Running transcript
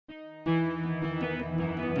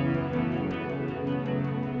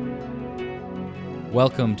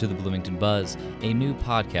Welcome to the Bloomington Buzz, a new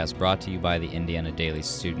podcast brought to you by the Indiana Daily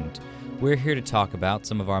Student. We're here to talk about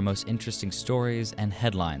some of our most interesting stories and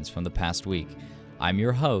headlines from the past week. I'm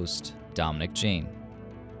your host, Dominic Jean.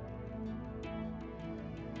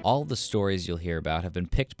 All the stories you'll hear about have been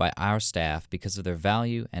picked by our staff because of their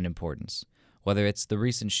value and importance. Whether it's the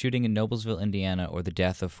recent shooting in Noblesville, Indiana, or the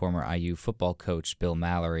death of former IU football coach Bill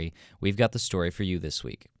Mallory, we've got the story for you this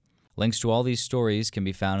week. Links to all these stories can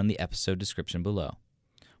be found in the episode description below.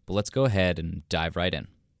 But let's go ahead and dive right in.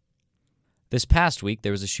 This past week,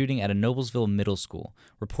 there was a shooting at a Noblesville middle school.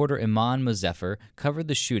 Reporter Iman Mazeffer covered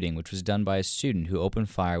the shooting, which was done by a student who opened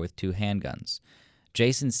fire with 2 handguns.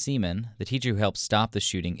 Jason Seaman, the teacher who helped stop the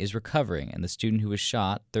shooting, is recovering, and the student who was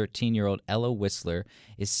shot, 13-year-old Ella Whistler,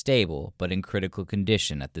 is stable but in critical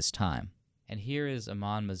condition at this time. And here is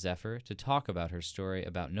Iman Mazeffer to talk about her story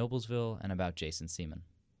about Noblesville and about Jason Seaman.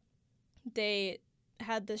 They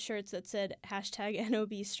had the shirts that said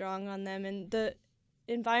 #NOBStrong on them, and the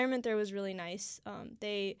environment there was really nice.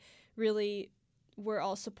 They really were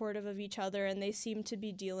all supportive of each other, and they seemed to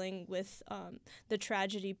be dealing with the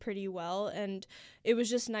tragedy pretty well, and it was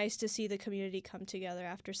just nice to see the community come together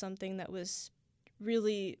after something that was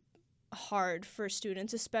really hard for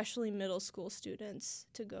students, especially middle school students,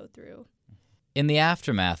 to go through. In the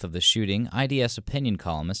aftermath of the shooting, IDS opinion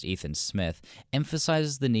columnist Ethan Smith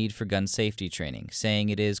emphasizes the need for gun safety training, saying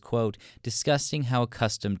it is, quote, disgusting how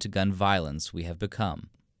accustomed to gun violence we have become.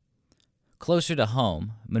 Closer to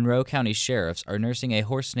home, Monroe County sheriffs are nursing a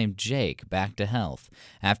horse named Jake back to health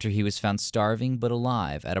after he was found starving but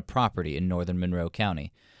alive at a property in northern Monroe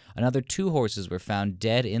County. Another 2 horses were found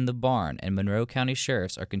dead in the barn, and Monroe County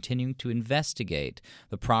sheriffs are continuing to investigate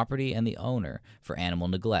the property and the owner for animal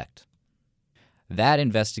neglect. That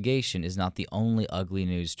investigation is not the only ugly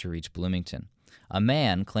news to reach Bloomington. A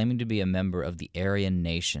man claiming to be a member of the Aryan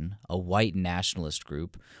Nation, a white nationalist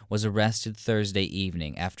group, was arrested Thursday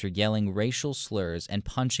evening after yelling racial slurs and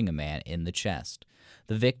punching a man in the chest.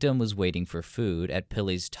 The victim was waiting for food at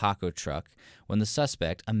Pilley's taco truck when the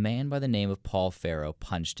suspect, a man by the name of Paul Farrow,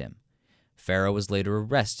 punched him. Farrow was later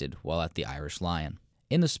arrested while at the Irish Lion.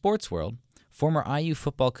 In the sports world, former IU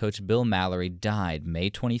football coach Bill Mallory died May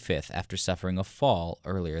 25th after suffering a fall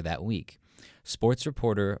earlier that week. Sports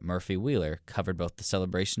reporter Murphy Wheeler covered both the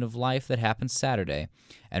celebration of life that happened Saturday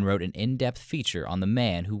and wrote an in-depth feature on the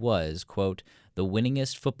man who was, quote, the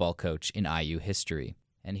winningest football coach in IU history.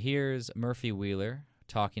 And here's Murphy Wheeler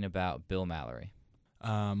talking about Bill Mallory.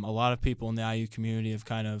 A lot of people in the IU community have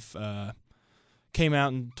kind of came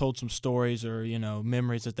out and told some stories or,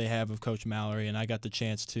 memories that they have of Coach Mallory, and I got the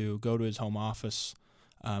chance to go to his home office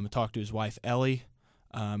and talk to his wife, Ellie,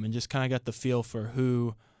 and just kind of got the feel for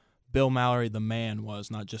who Bill Mallory, the man,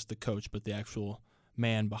 was, not just the coach, but the actual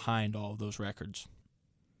man behind all of those records.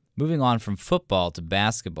 Moving on from football to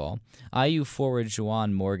basketball, IU forward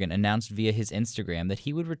Juwan Morgan announced via his Instagram that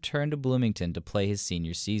he would return to Bloomington to play his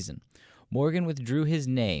senior season. Morgan withdrew his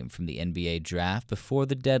name from the NBA draft before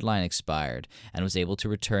the deadline expired and was able to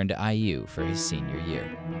return to IU for his senior year.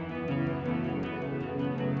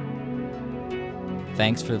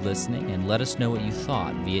 Thanks for listening, and let us know what you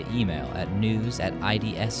thought via email at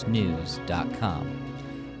news@idsnews.com.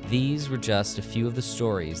 These were just a few of the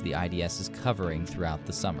stories the IDS is covering throughout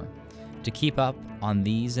the summer. To keep up on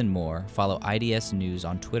these and more, follow IDS News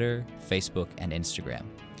on Twitter, Facebook, and Instagram.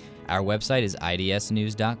 Our website is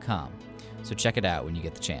idsnews.com. So check it out when you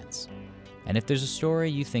get the chance. And if there's a story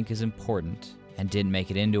you think is important and didn't make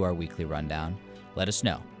it into our weekly rundown, let us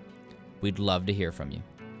know. We'd love to hear from you.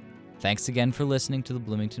 Thanks again for listening to the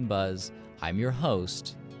Bloomington Buzz. I'm your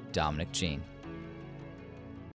host, Dominic Jean.